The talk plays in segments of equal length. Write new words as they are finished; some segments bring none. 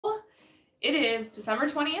It is December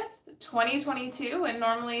 20th, 2022, and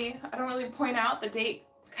normally I don't really point out the date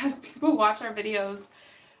because people watch our videos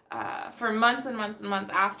for months and months and months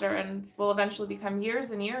after, and will eventually become years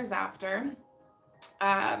and years after.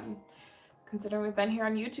 Considering we've been here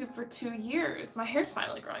on YouTube for 2 years. My hair's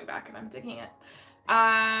finally growing back and I'm digging it.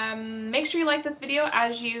 Make sure you like this video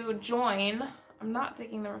as you join. I'm not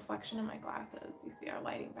digging the reflection in my glasses. You see our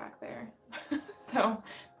lighting back there. So,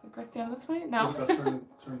 if I stand this way? No.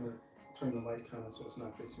 Turn the light kind of so it's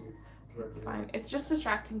not facing you directly. It's fine. It's just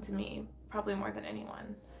distracting to me, probably more than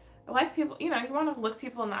anyone. I like people, you know, you want to look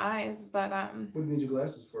people in the eyes, but What do you need your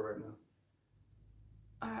glasses for right now?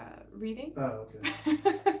 Reading. Oh, okay.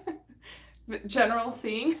 General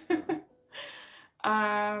seeing.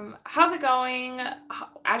 How's it going?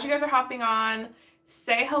 As you guys are hopping on,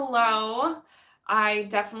 say hello. I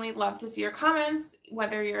definitely love to see your comments,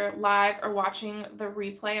 whether you're live or watching the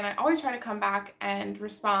replay, and I always try to come back and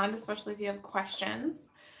respond, especially if you have questions.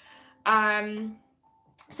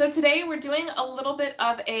 So today we're doing a little bit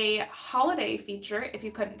of a holiday feature, if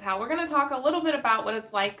you couldn't tell. We're going to talk a little bit about what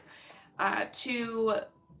it's like to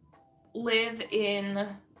live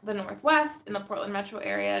in the Northwest, in the Portland metro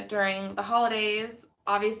area during the holidays.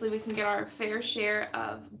 Obviously, we can get our fair share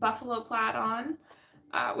of buffalo plaid on,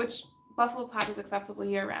 which buffalo plaid is acceptable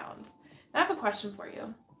year-round. I have a question for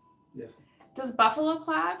you. Yes. Does buffalo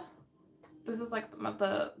plaid, this is like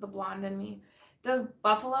the blonde in me, does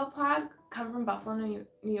buffalo plaid come from Buffalo, New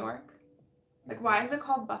York? Like, why is it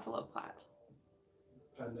called buffalo plaid?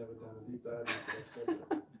 I've never done a deep dive into that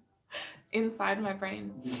subject. Inside my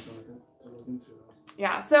brain. Give me something to look into.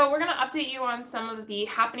 Yeah, so we're going to update you on some of the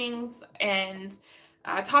happenings and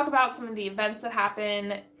talk about some of the events that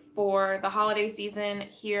happen for the holiday season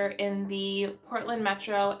here in the Portland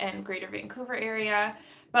metro and greater Vancouver area.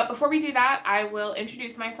 But before we do that, I will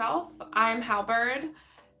introduce myself. I'm Hal Byrd.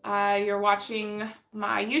 You're watching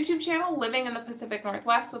my YouTube channel, Living in the Pacific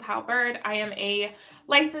Northwest with Hal Byrd. I am a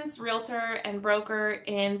licensed realtor and broker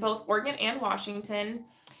in both Oregon and Washington,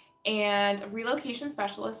 and a relocation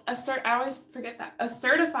specialist. I always forget that. A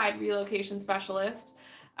certified relocation specialist,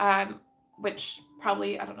 which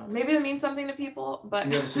probably, I don't know, maybe it means something to people, but...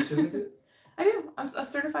 You have a certificate? I do. I'm a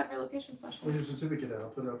certified relocation specialist. Where's your certificate at? I'll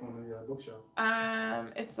put it up on the bookshelf.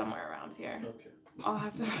 It's somewhere around here. Okay. I'll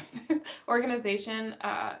have to find it. Organization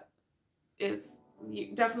is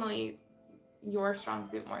definitely your strong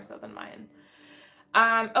suit more so than mine.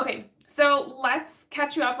 Okay, so let's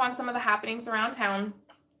catch you up on some of the happenings around town.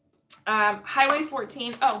 Highway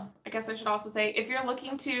 14, oh, I guess I should also say, if you're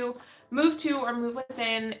looking to move to or move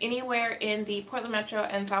within anywhere in the Portland metro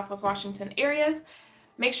and Southwest Washington areas,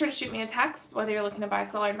 make sure to shoot me a text, whether you're looking to buy,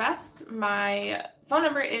 sell, or invest. My phone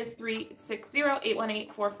number is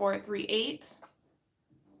 360-818-4438.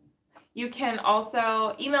 You can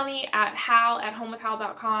also email me at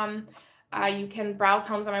hal@homewithhal.com. You can browse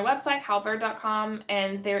homes on my website, halbyrd.com,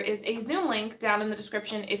 and there is a Zoom link down in the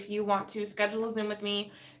description if you want to schedule a Zoom with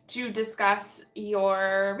me to discuss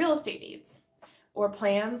your real estate needs or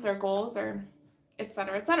plans or goals or et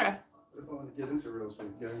cetera, et cetera. If I want to get into real estate,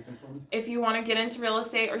 you got anything for me? If you want to get into real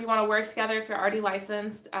estate or you want to work together, if you're already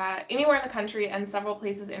licensed anywhere in the country and several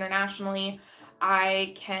places internationally,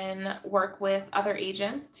 I can work with other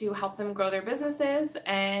agents to help them grow their businesses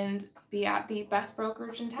and be at the best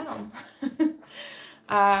brokerage in town.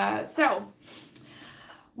 So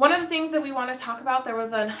one of the things that we want to talk about, there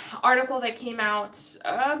was an article that came out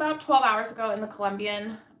about 12 hours ago in the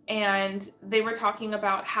Columbian, and they were talking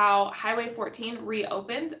about how Highway 14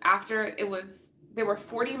 reopened after there were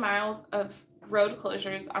 40 miles of road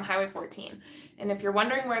closures on Highway 14. And if you're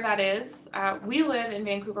wondering where that is, we live in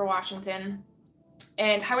Vancouver, Washington,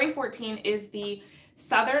 and Highway 14 is the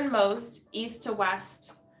southernmost east to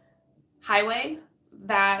west highway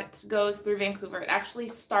that goes through Vancouver. It actually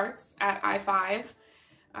starts at I-5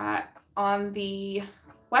 on the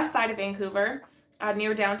west side of Vancouver,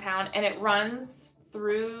 near downtown, and it runs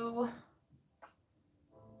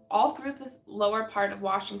all through the lower part of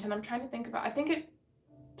Washington. I'm trying to think about, I think it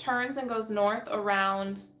turns and goes north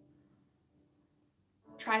around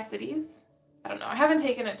Tri-Cities. I don't know. I haven't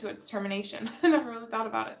taken it to its termination. I never really thought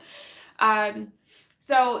about it. And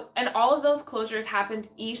all of those closures happened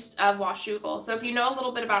east of Washougal. So if you know a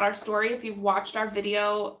little bit about our story, if you've watched our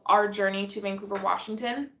video, Our Journey to Vancouver,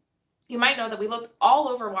 Washington, you might know that we looked all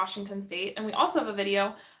over Washington State, and we also have a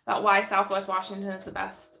video about why Southwest Washington is the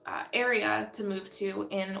best area to move to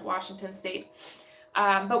in Washington State.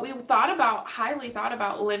 But we highly thought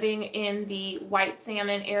about living in the White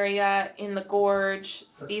Salmon area, in the Gorge,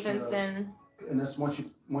 Stevenson. And that's once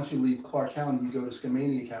you leave Clark County, you go to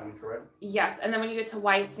Skamania County, correct? Yes, and then when you get to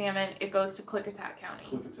White Salmon, it goes to Klickitat County.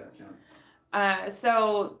 Klickitat County.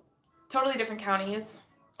 So totally different counties.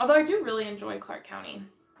 Although I do really enjoy Clark County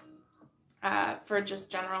for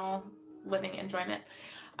just general living enjoyment.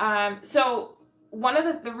 So one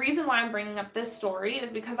of the reason why I'm bringing up this story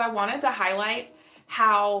is because I wanted to highlight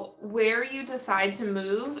how where you decide to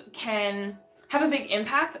move can have a big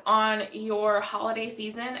impact on your holiday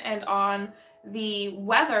season and on the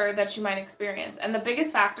weather that you might experience. And the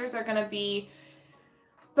biggest factors are going to be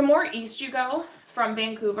the more east you go from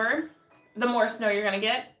Vancouver, the more snow you're going to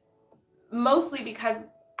get. Mostly because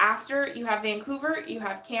after you have Vancouver, you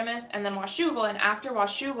have Camas and then Washougal. And after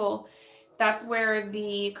Washougal, that's where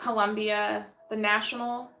the Columbia, the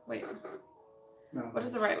national, wait, No. what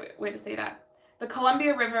is the right way to say that? The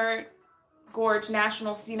Columbia River Gorge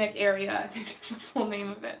National Scenic Area, I think is the full name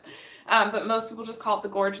of it. But most people just call it the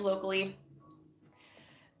Gorge locally.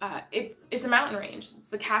 It's a mountain range. It's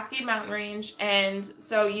the Cascade Mountain Range, and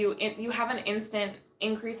so you have an instant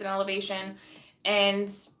increase in elevation.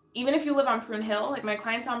 And even if you live on Prune Hill, like my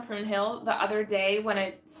client's on Prune Hill, the other day when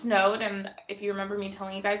it snowed, and if you remember me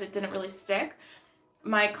telling you guys, it didn't really stick.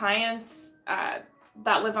 My clients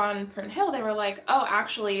that live on Prune Hill, they were like, "Oh,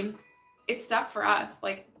 actually, it stuck for us.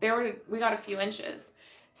 Like we got a few inches."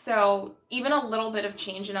 So even a little bit of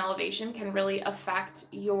change in elevation can really affect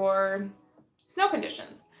your snow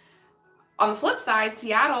conditions. On the flip side,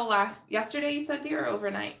 Seattle yesterday, you said, dear, or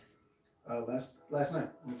overnight? Last night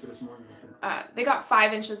into this morning. They got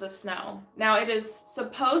 5 inches of snow. Now it is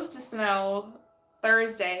supposed to snow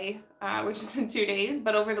Thursday, which is in 2 days,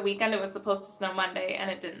 but over the weekend it was supposed to snow Monday and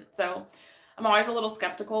it didn't. So I'm always a little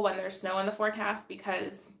skeptical when there's snow in the forecast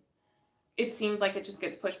because it seems like it just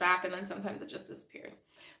gets pushed back and then sometimes it just disappears.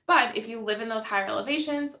 But if you live in those higher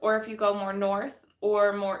elevations, or if you go more north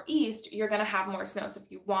or more east, you're going to have more snow. So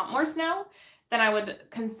if you want more snow, then I would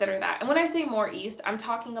consider that. And when I say more east, I'm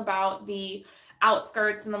talking about the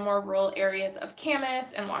outskirts and the more rural areas of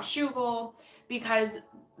Camas and Washougal, because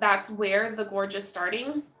that's where the gorge is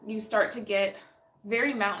starting. You start to get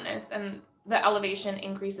very mountainous and the elevation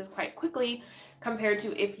increases quite quickly compared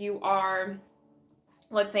to if you are,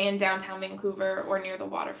 let's say, in downtown Vancouver or near the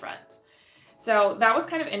waterfront. So that was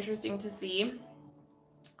kind of interesting to see.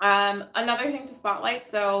 Another thing to spotlight,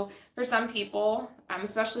 so for some people,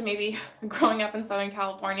 especially maybe growing up in Southern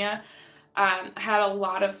California, I had a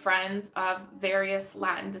lot of friends of various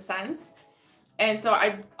Latin descents. And so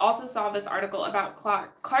I also saw this article about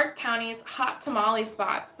Clark County's hot tamale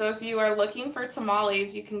spots. So if you are looking for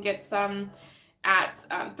tamales, you can get some at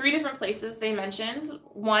 3 different places they mentioned.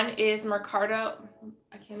 One is Mercado,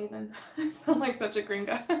 I can't even sound like such a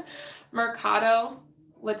gringa, Mercado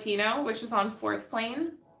Latino, which is on 4th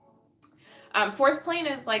Plain. 4th Plain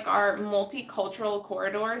is like our multicultural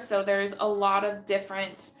corridor, so there's a lot of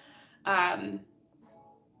different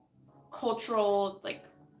cultural like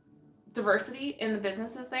diversity in the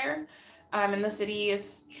businesses there, and the city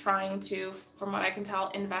is trying to, from what I can tell,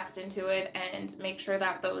 invest into it and make sure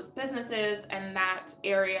that those businesses and that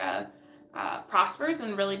area prospers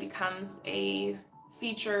and really becomes a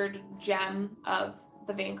featured gem of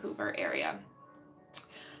the Vancouver area.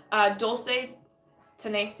 Dulce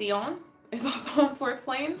Tenacion is also on 4th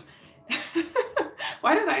Plain.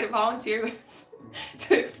 Why did I volunteer this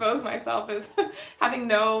to expose myself as having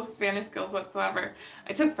no Spanish skills whatsoever?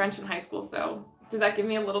 I took French in high school, so does that give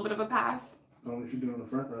me a little bit of a pass? Only if you're doing the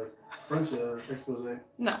French expose.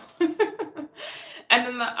 No. And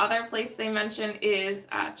then the other place they mention is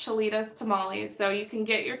Cholitas Tamales. So you can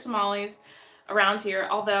get your tamales around here,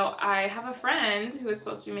 although I have a friend who is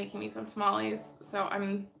supposed to be making me some tamales, so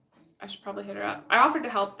I should probably hit her up. I offered to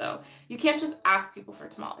help, though. You can't just ask people for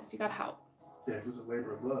tamales. You gotta help. Yeah, it's a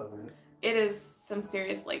labor of love, man. It is some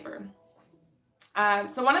serious labor.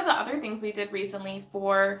 So one of the other things we did recently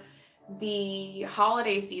for the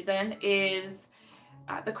holiday season is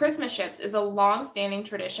the Christmas ships is a long-standing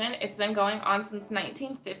tradition. It's been going on since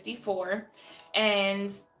 1954,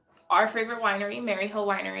 and our favorite winery, Maryhill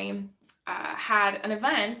Winery, had an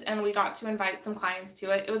event, and we got to invite some clients to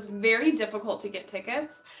it. It was very difficult to get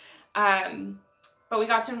tickets. But we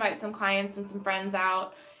got to invite some clients and some friends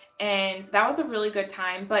out, and that was a really good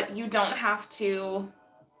time. But you don't have to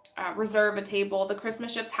reserve a table. The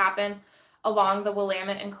Christmas ships happen along the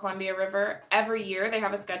Willamette and Columbia River every year. They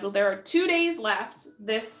have a schedule. There are 2 days left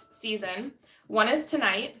this season. One is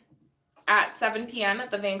tonight at 7 p.m. at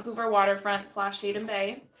the Vancouver waterfront / Hayden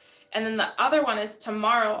Bay. And then the other one is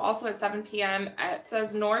tomorrow, also at 7 p.m. It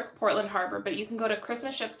says North Portland Harbor, but you can go to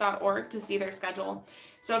christmasships.org to see their schedule.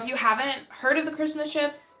 So if you haven't heard of the Christmas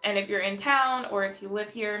ships, and if you're in town or if you live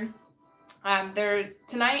here, there's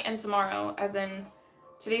tonight and tomorrow, as in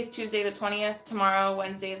today's Tuesday the 20th, tomorrow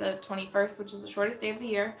Wednesday the 21st, which is the shortest day of the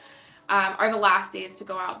year. are the last days to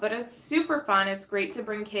go out. But it's super fun. It's great to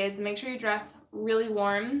bring kids. Make sure you dress really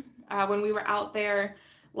warm. When we were out there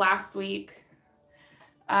last week,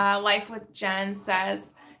 Life with Jen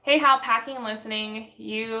says, "Hey Hal, packing and listening.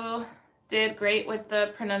 You did great with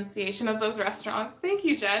the pronunciation of those restaurants." Thank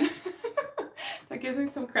you, Jen. That gives me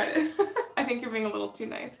some credit. I think you're being a little too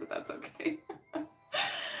nice, but that's okay.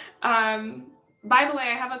 By the way,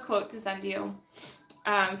 I have a quote to send you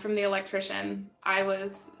from the electrician.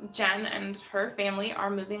 Jen and her family are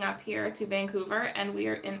moving up here to Vancouver, and we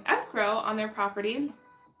are in escrow on their property.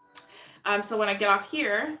 So when I get off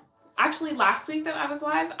here, actually last week that I was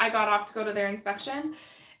live, I got off to go to their inspection.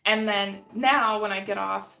 And then now when I get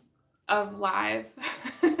off of live,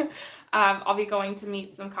 I'll be going to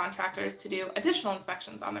meet some contractors to do additional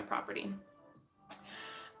inspections on their property.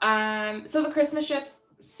 So the Christmas ships,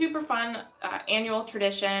 super fun annual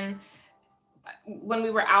tradition. When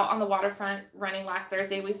we were out on the waterfront running last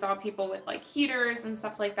Thursday, we saw people with like heaters and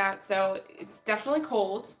stuff like that. So it's definitely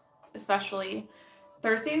cold, especially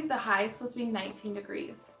Thursday. The high is supposed to be 19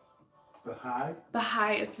 degrees. The high? The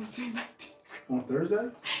high is supposed to be 19 degrees. On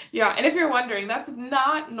Thursday? Yeah, and if you're wondering, that's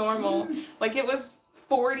not normal. Like it was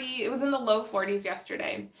 40, it was in the low 40s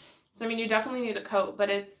yesterday. So I mean, you definitely need a coat,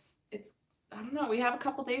 but it's I don't know, we have a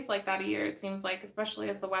couple days like that a year, it seems like, especially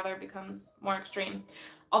as the weather becomes more extreme.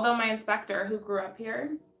 Although my inspector who grew up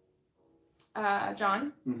here,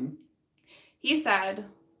 John, he said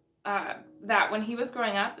that when he was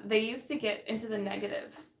growing up, they used to get into the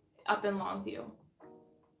negatives up in Longview.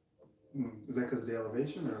 Is that because of the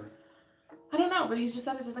elevation, or? I don't know, but he just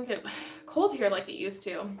said it doesn't get cold here like it used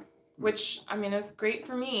to, which, I mean, is great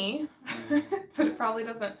for me, but it probably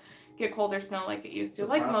doesn't get cold or snow like it used to,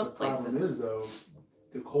 like most places. The problem is, though,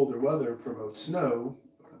 the colder weather promotes snow,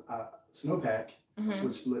 snowpack,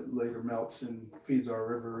 which later melts and feeds our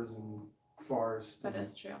rivers and forests. That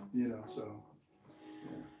is true. You know, so,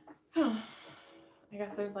 yeah. I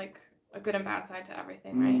guess there's like a good and bad side to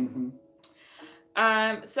everything,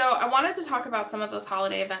 right? So I wanted to talk about some of those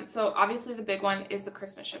holiday events. So obviously the big one is the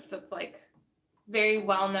Christmas ships. It's like very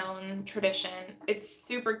well-known tradition. It's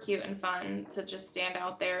super cute and fun to just stand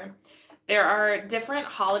out there. There are different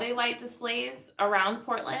holiday light displays around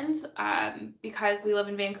Portland because we live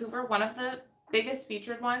in Vancouver. One of the biggest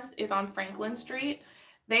featured ones is on Franklin Street.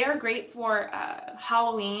 They are great for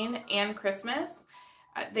Halloween and Christmas.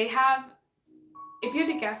 They have, if you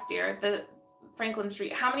had to guess, dear, the Franklin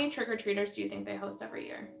Street, how many trick-or-treaters do you think they host every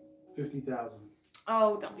year? 50,000.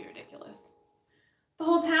 Oh, don't be ridiculous. The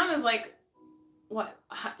whole town is like, what,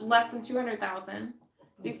 less than 200,000?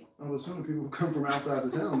 I'm assuming people come from outside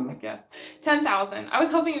the town, though. I guess. 10,000. I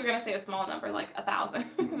was hoping you were going to say a small number, like 1,000.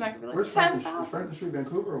 And I could be like, where's 10,000? Franklin Street,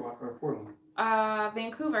 Vancouver or Portland?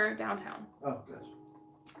 Vancouver, downtown. Oh,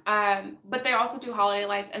 gotcha. But they also do holiday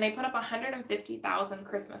lights, and they put up 150,000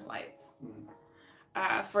 Christmas lights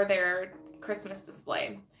for their Christmas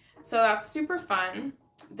display. So that's super fun.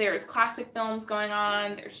 There's classic films going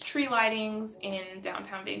on. There's tree lightings in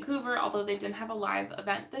downtown Vancouver, although they didn't have a live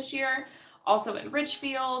event this year. Also in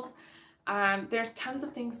Richfield. There's tons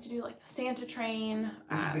of things to do, like the Santa train.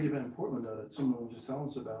 There's a big event in Portland that someone was just telling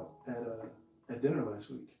us about at dinner last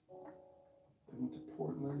week. They went to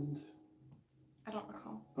Portland. I don't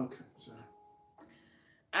recall. Okay, sorry.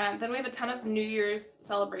 Then we have a ton of New Year's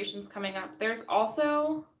celebrations coming up. There's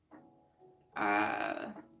also,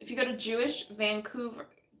 if you go to Jewish Vancouver,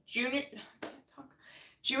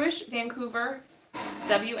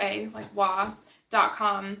 WA, like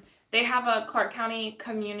WA.com, they have a Clark County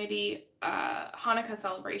community Hanukkah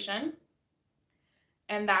celebration.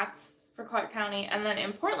 And that's for Clark County. And then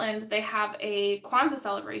in Portland, they have a Kwanzaa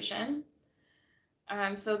celebration.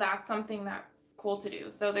 So that's something that's cool to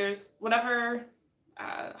do. So there's whatever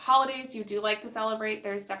holidays you do like to celebrate,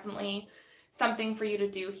 there's definitely something for you to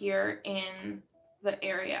do here in the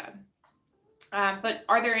area. But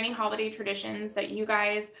are there any holiday traditions that you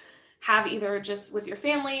guys have either just with your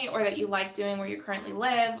family or that you like doing where you currently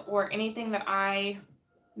live, or anything that I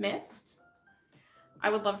missed? I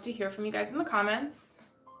would love to hear from you guys in the comments.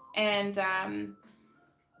 And I'm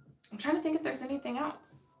trying to think if there's anything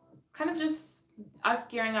else. Kind of just us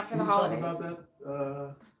gearing up for the holidays. Talk about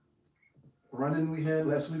that run-in we had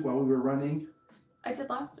last week while we were running? I did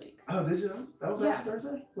last week. Oh, did you? That was last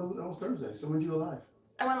Thursday? Well, that was Thursday. So when did you go live?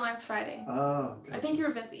 I went live Friday. Oh, gotcha. I think you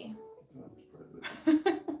were busy.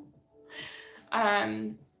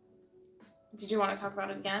 Did you want to talk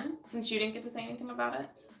about it again? Since you didn't get to say anything about it?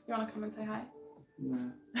 You want to come and say hi? Nah.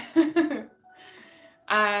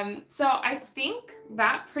 So I think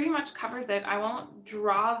that pretty much covers it. I won't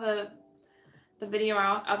draw the video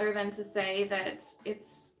out other than to say that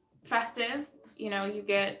it's festive. you know, you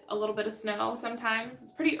get a little bit of snow sometimes.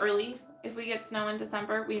 It's pretty early if we get snow in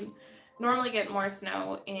December. We normally get more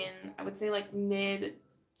snow in, I would say, like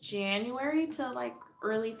mid-January to like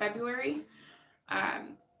early February.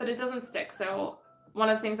 But it doesn't stick. So one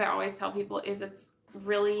of the things I always tell people is it's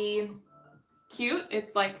really cute.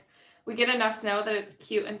 It's like we get enough snow that it's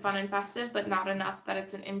cute and fun and festive, but not enough that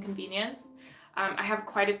it's an inconvenience. I have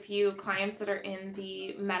quite a few clients that are in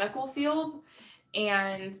the medical field,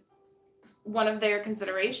 and one of their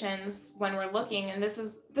considerations when we're looking, and this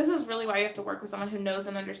is really why you have to work with someone who knows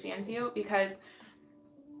and understands you, because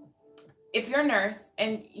if you're a nurse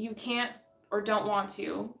and you can't or don't want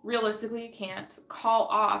to, realistically you can't call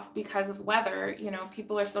off because of weather, you know,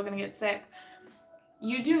 people are still going to get sick.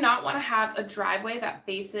 You do not want to have a driveway that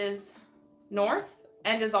faces north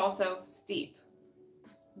and is also steep,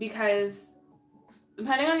 because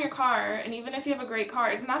depending on your car, and even if you have a great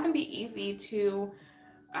car, it's not going to be easy to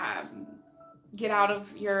get out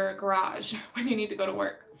of your garage when you need to go to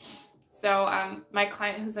work. So my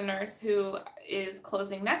client who's a nurse who is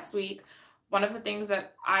closing next week, one of the things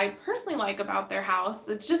that I personally like about their house,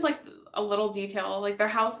 it's just like a little detail, like their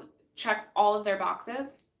house checks all of their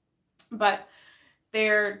boxes, but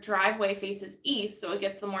their driveway faces east, so it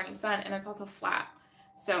gets the morning sun, and it's also flat.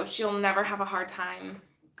 So she'll never have a hard time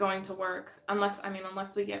going to work unless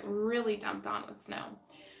we get really dumped on with snow.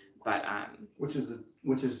 But which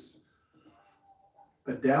is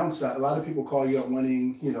a downside. A lot of people call you up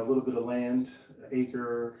wanting, you know, a little bit of land, an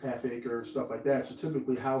acre, half acre, stuff like that. So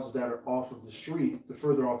typically houses that are off of the street, the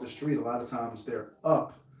further off the street, a lot of times they're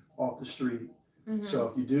up off the street. Mm-hmm. So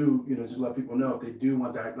if you do, you know, just let people know if they do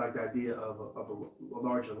want that, like the idea of a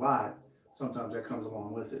larger lot, sometimes that comes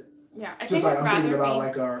along with it. Yeah, I just think like I'm thinking about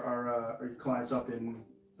like our clients up in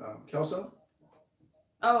Kelso.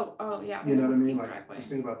 Oh yeah. You know what I mean? Like driveway. Just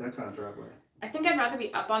think about that kind of driveway. I think I'd rather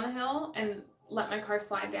be up on the hill and let my car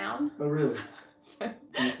slide down. Oh really?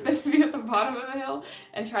 Than to be at the bottom of the hill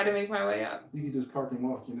and try to make my way up. You can just park and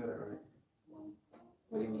walk. You know that, right?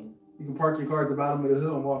 What do you mean? You can park your car at the bottom of the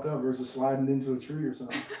hill and walk up versus sliding into a tree or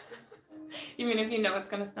something. You mean if you know it's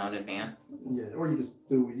going to snow in advance? Yeah, or you just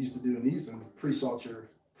do what we used to do in these and pre-salt your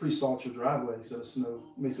driveway so the snow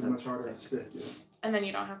makes it much harder to stick. Yeah. And then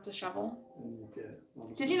you don't have to shovel. Yeah.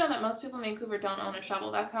 Did you know that most people in Vancouver don't own a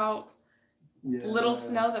shovel? That's how little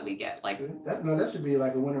snow that we get. Like that should be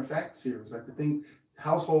like a winter fact series. Like the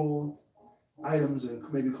household items and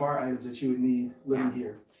maybe car items that you would need living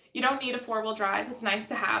here. You don't need a 4-wheel drive. It's nice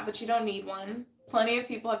to have, but you don't need one. Plenty of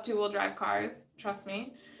people have 2-wheel drive cars. Trust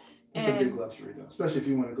me. It's a big luxury, though, especially if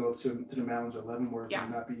you want to go up to the mountains or Leavenworth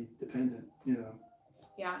and not be dependent, you know.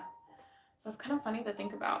 Yeah. That's kind of funny to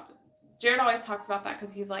think about. Jared always talks about that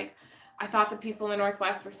because he's like, I thought the people in the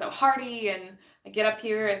Northwest were so hardy, and I get up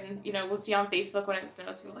here and, you know, we'll see on Facebook when it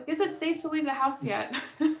snows, people are like, is it safe to leave the house yet?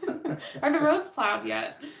 Are the roads plowed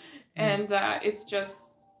yet? And it's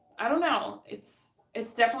just, I don't know.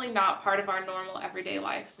 It's definitely not part of our normal everyday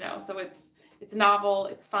life, snow. So it's novel,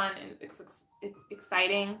 it's fun, and it's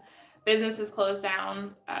exciting. Businesses closed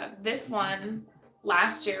down. This one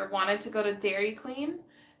last year wanted to go to Dairy Queen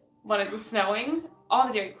when it was snowing. All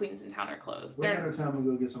the Dairy Queens in town are closed. What better time to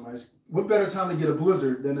go get some ice? What better time to get a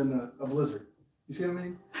blizzard than in a blizzard? You see what I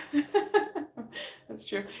mean? That's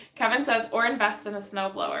true. Kevin says, or invest in a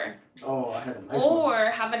snowblower. Oh, I had a nice Or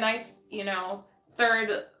one. have a nice, you know,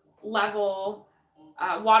 3rd level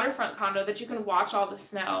waterfront condo that you can watch all the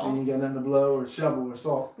snow. And you got nothing to blow or shovel or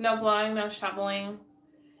salt. No blowing, no shoveling.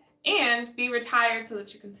 And be retired so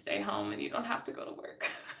that you can stay home and you don't have to go to work.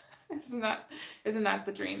 Isn't that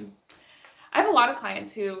the dream? I have a lot of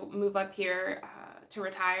clients who move up here to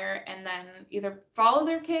retire and then either follow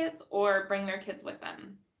their kids or bring their kids with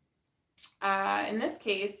them. In this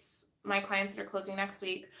case, my clients that are closing next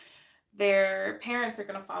week, their parents are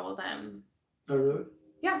going to follow them. Oh, really?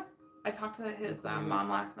 Yeah. I talked to his mom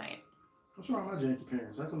last night. What's wrong with my janky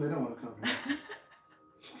parents? How come they don't want to come here?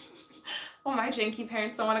 Well, my janky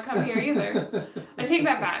parents don't want to come here either. I take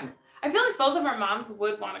that back. I feel like both of our moms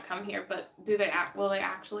would want to come here, but will they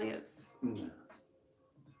actually? No.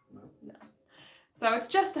 So it's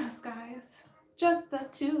just us, guys. Just the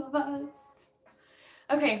 2 of us.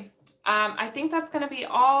 Okay. I think that's going to be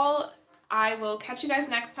all. I will catch you guys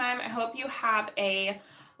next time. I hope you have a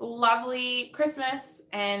lovely Christmas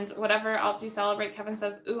and whatever else you celebrate. Kevin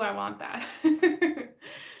says, ooh, I want that.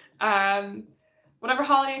 Whatever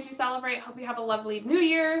holidays you celebrate, hope you have a lovely New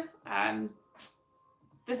Year.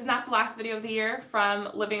 This is not the last video of the year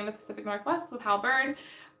from Living in the Pacific Northwest with Hal Byrd,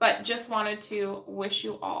 but just wanted to wish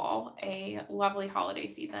you all a lovely holiday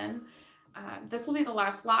season. This will be the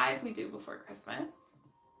last live we do before Christmas.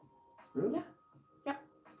 Really? Yeah.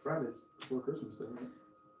 Fridays. before Christmas, though, right?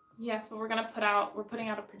 Yes, but we're putting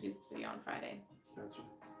out a produced video on Friday. Gotcha.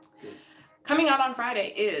 Good. Coming out on Friday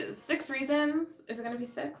is 6 reasons. Is it going to be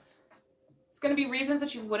 6? It's going to be reasons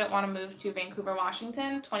that you wouldn't want to move to Vancouver,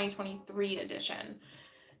 Washington, 2023 edition.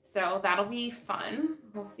 So that'll be fun.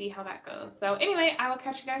 We'll see how that goes. So anyway, I will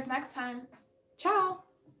catch you guys next time. Ciao.